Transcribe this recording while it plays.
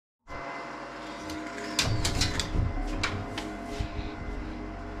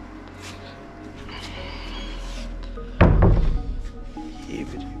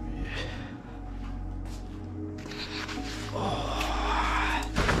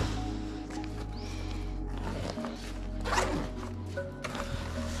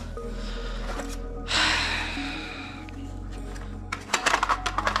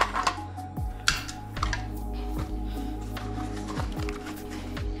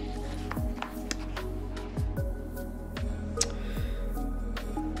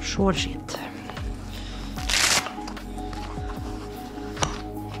Sure shit.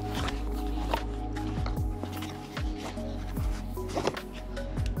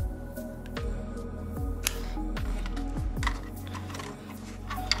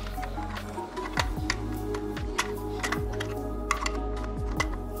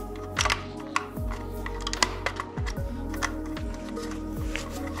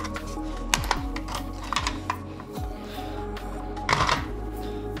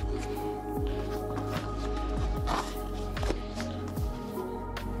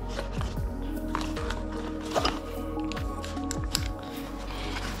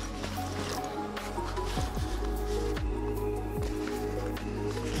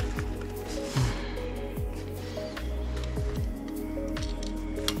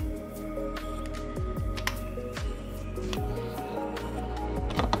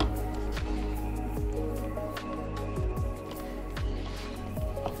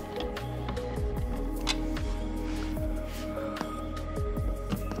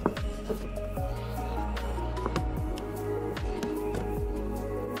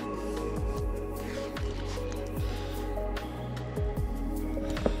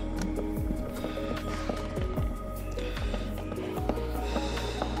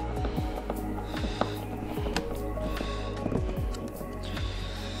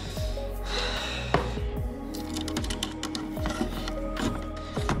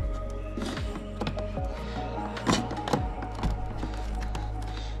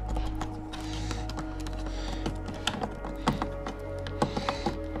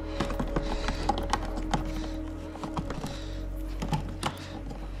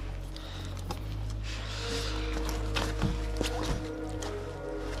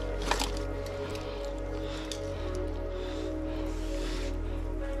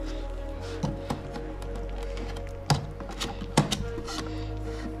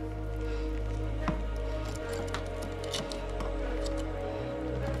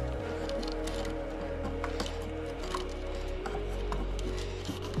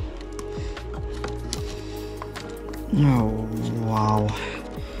 Oh, wow.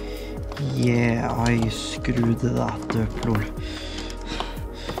 Yeah, I screwed that up, lol.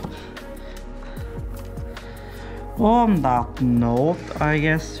 On that note, I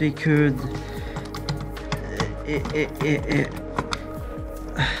guess we could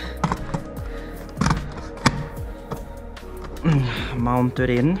mount it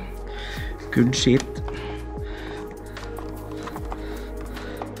in. Good shit.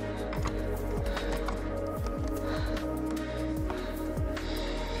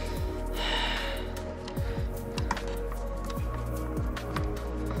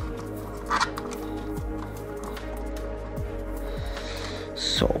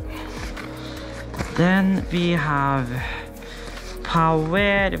 So then we have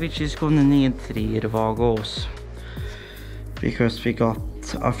power, which is gonna need 3 vagos because we got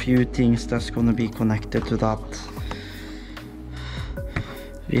a few things that's gonna be connected to that.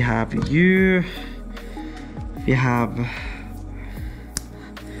 We have we have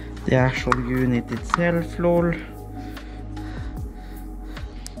the actual unit itself, lol.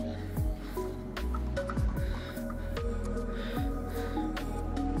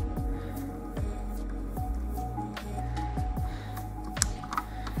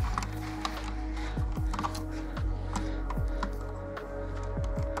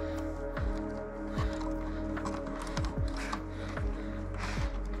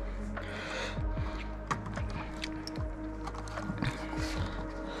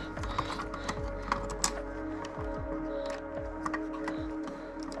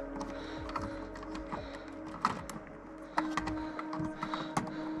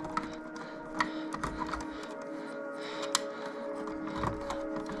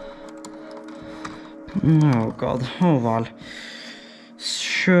 Oh god, oh well.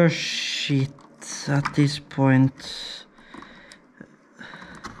 Sure shit at this point.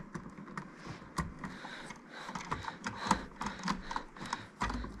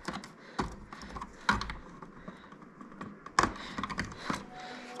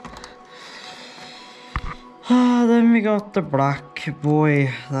 Then we got the black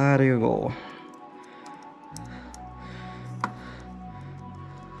boy, there you go.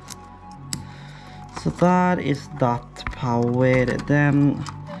 So that is that power. Then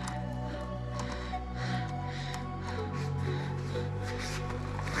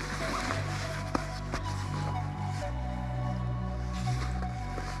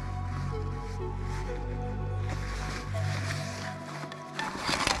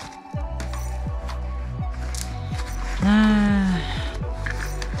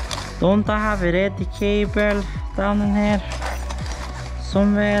don't I have a ready cable down in here?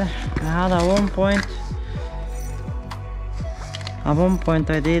 somewhere. I had at one point. At one point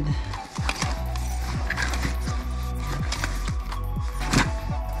I did.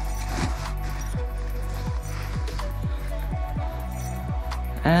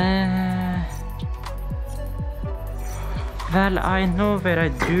 Well, I know where I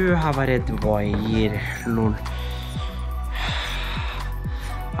do have a red wire, lol.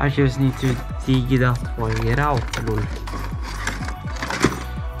 I just need to dig that wire out, lol.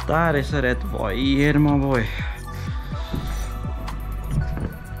 That is a red wire, my boy.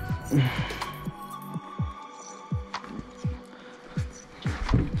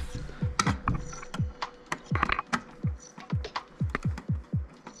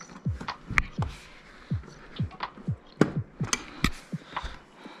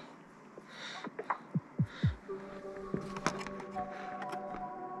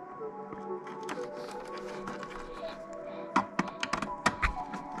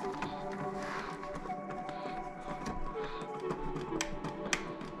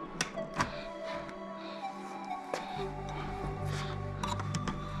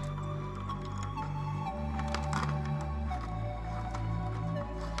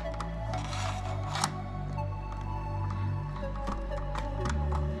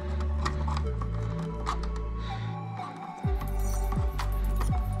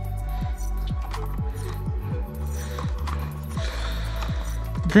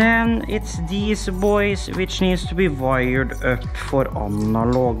 Then it's these boys which needs to be wired up for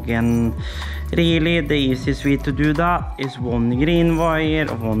analog, and really the easiest way to do that is one green wire,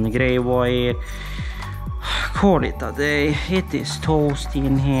 one gray wire. Call it a day. It is toasty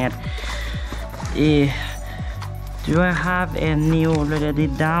in here. Do I have any already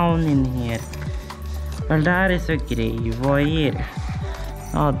down in here? Well, that is a gray wire.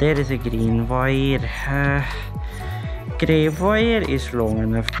 Oh, there is a green wire. Gray wire is long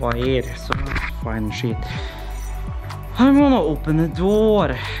enough wire, so that's fine shit. I'm gonna open the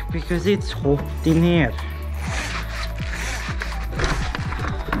door because it's hot in here.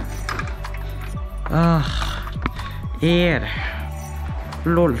 Air.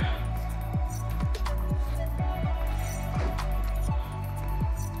 Lol.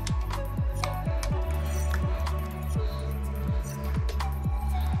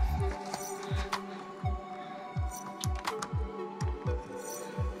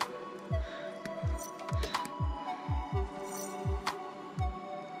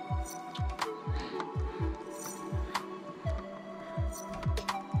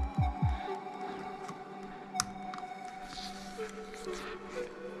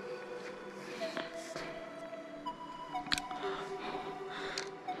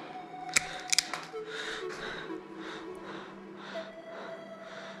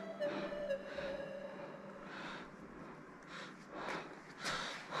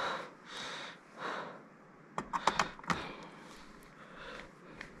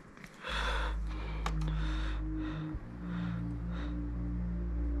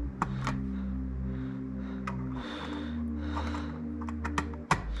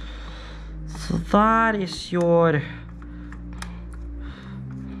 So that is your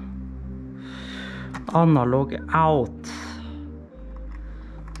analog out.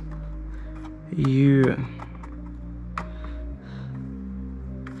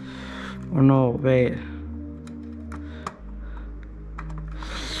 Oh no, wait.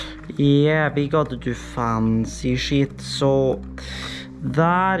 Yeah, we gotta do fancy shit. So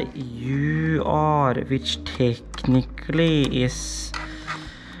there you are, which technically is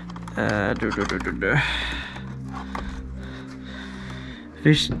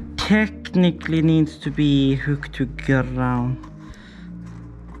which technically needs to be hooked to ground.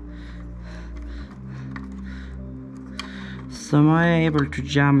 So am I able to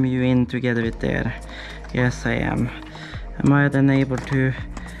jam you in together with there? Yes, I am. Am I then able to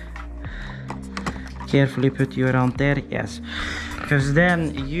carefully put you around there? Yes. Because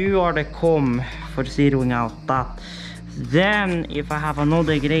then you are the com for zeroing out that. Then if I have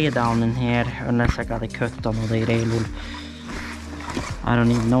another gray down in here, unless I gotta cut another gray, lol, I don't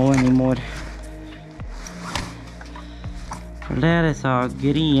even know anymore. Well, there is a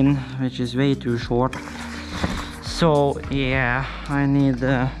green which is way too short, so yeah, I need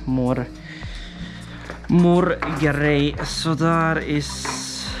more gray. So there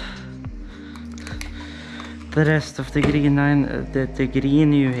is the rest of the green the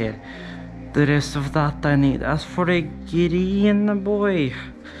green you here. The rest of that I need. As for the green boy,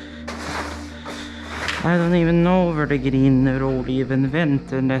 I don't even know where the green road even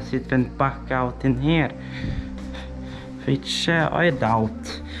went, unless it went back out in here, which I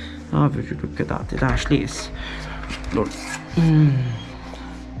doubt. Oh, would you look at that? It actually is. Lord.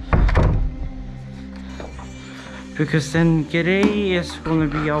 Because then gray is gonna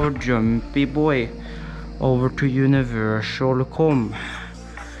be our jumpy boy over to Universal. Come.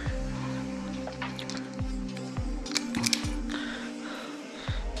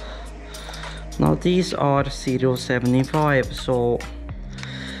 Now these are 0.75, so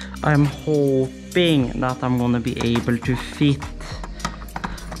I'm hoping that I'm gonna be able to fit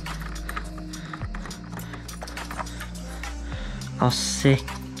a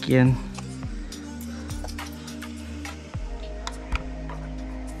second.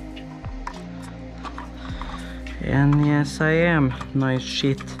 And yes, I am. Nice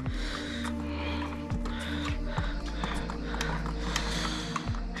shit.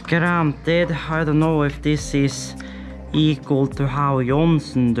 Granted, I don't know if this is equal to how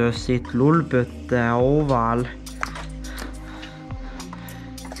Johnson does it, lol, but oh well.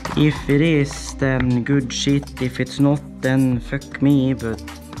 If it is, then good shit. If it's not, then fuck me, but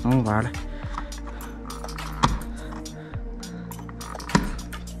oh well.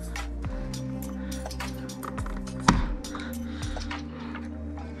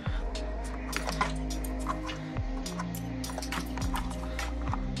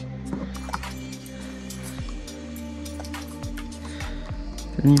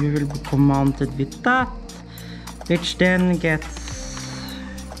 Then you will become mounted with that, which then gets,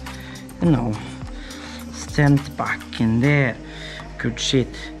 you know, sent back in there. Good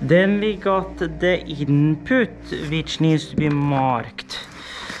shit. Then we got the input, which needs to be marked.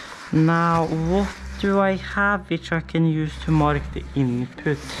 Now, what do I have which I can use to mark the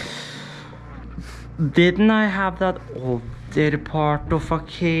input? Didn't I have that other part of a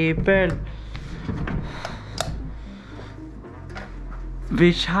cable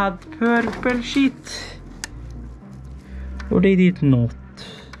which had purple shit? Or did it not?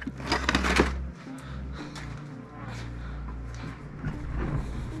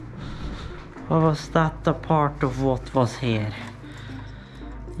 Or was that a part of what was here?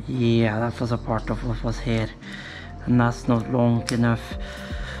 Yeah, that was a part of what was here. And that's not long enough.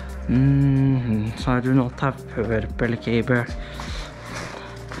 So I do not have purple cable.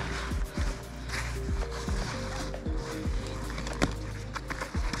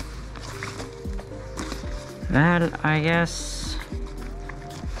 Well, I guess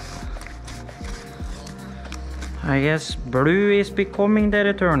blue is becoming the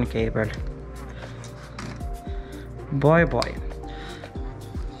return cable. Bye bye.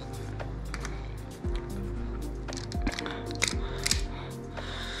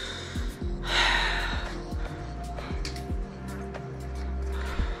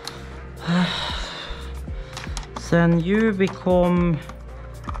 Then you become,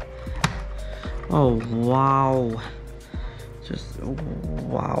 oh wow, just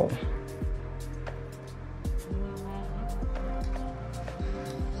wow.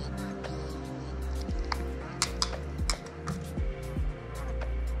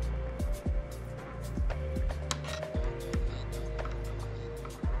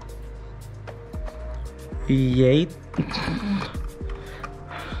 Yay.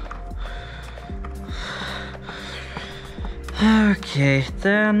 Okay,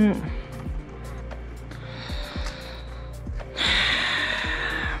 then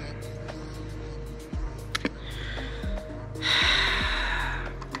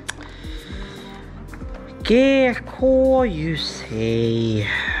GK, you say.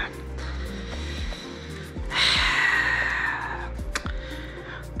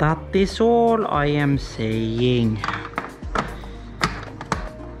 That is all I am saying.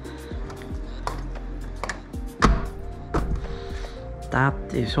 That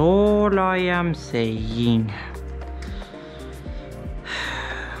is all I am saying.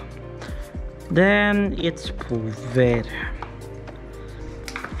 Then it's power.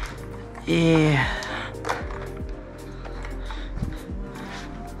 Yeah.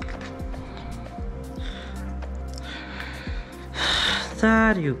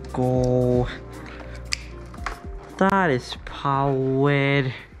 There you go. That is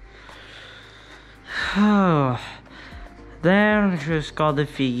power. Then just gotta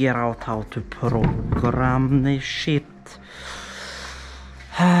figure out how to program this shit.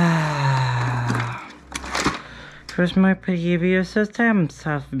 Because my previous attempts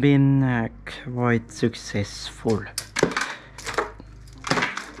have been quite successful.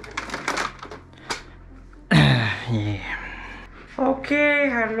 Yeah. Okay,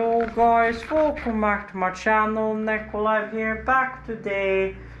 hello guys, welcome back to my channel. Nikolai here, back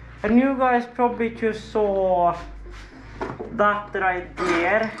today. And you guys probably just saw that right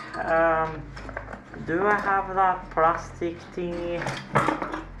there. Do I have that plastic thingy?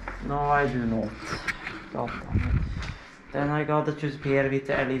 No, I do not. God damn it. Then I gotta just pair with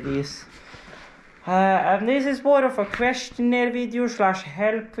the LEDs. And this is more of a questionnaire video slash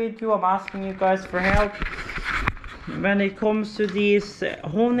help video. I'm asking you guys for help when it comes to these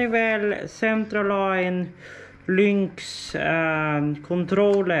Honeywell Centra Line Lynx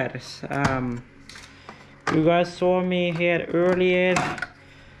controllers. You guys saw me here earlier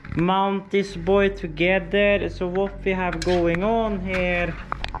mount this boy together. So what we have going on here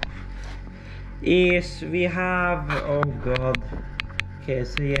is we have, oh god, okay,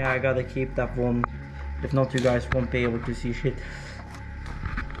 so yeah, I gotta keep that one, if not you guys won't be able to see shit.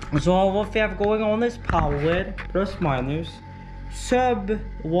 So what we have going on is power plus minus, sub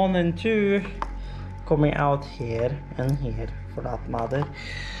 1 and 2 coming out here and here for that matter.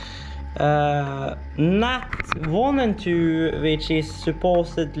 Nat 1 and 2, which is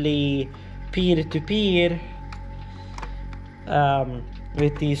supposedly peer-to-peer,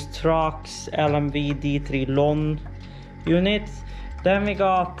 with these trucks LMV D3 LON units. Then we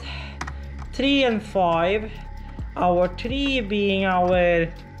got 3 and 5, our 3 being our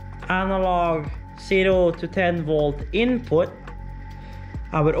analog 0 to 10 volt input,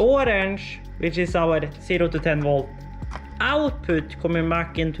 our orange, which is our 0 to 10 volt output coming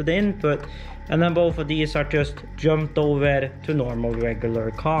back into the input, and then both of these are just jumped over to normal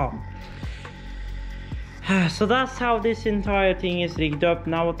regular COM. So that's how this entire thing is rigged up.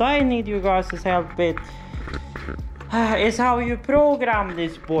 Now what I need you guys' help with is how you program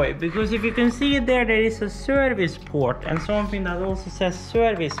this boy, because if you can see there is a service port and something that also says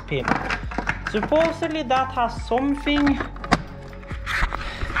service pin. Supposedly that has something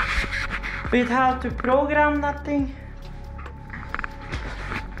with how to program that thing,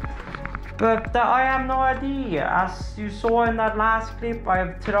 but I have no idea. As you saw in that last clip, I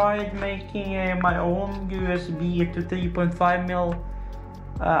have tried making my own USB to 3.5mm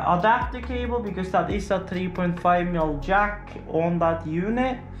adapter cable, because that is a 3.5mm jack on that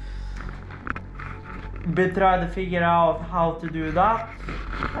unit, but try to figure out how to do that.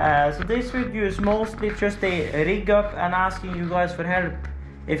 So this video is mostly just a rig up and asking you guys for help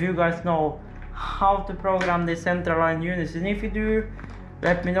if you guys know how to program the Centra Line units, and if you do,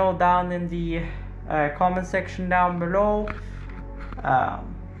 let me know down in the comment section down below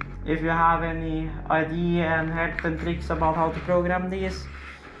if you have any idea and help and tricks about how to program these.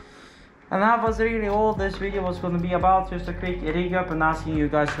 And that was really all this video was going to be about, just a quick rig up and asking you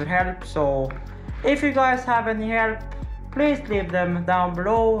guys for help. So if you guys have any help, please leave them down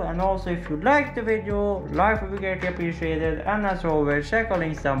below, and also if you like the video, like would be greatly appreciated, and as always check our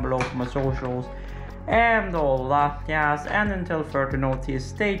links down below for my socials and all that jazz. And until further notice,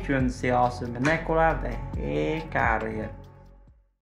 stay tuned, stay awesome, and Nicola the heck out of here.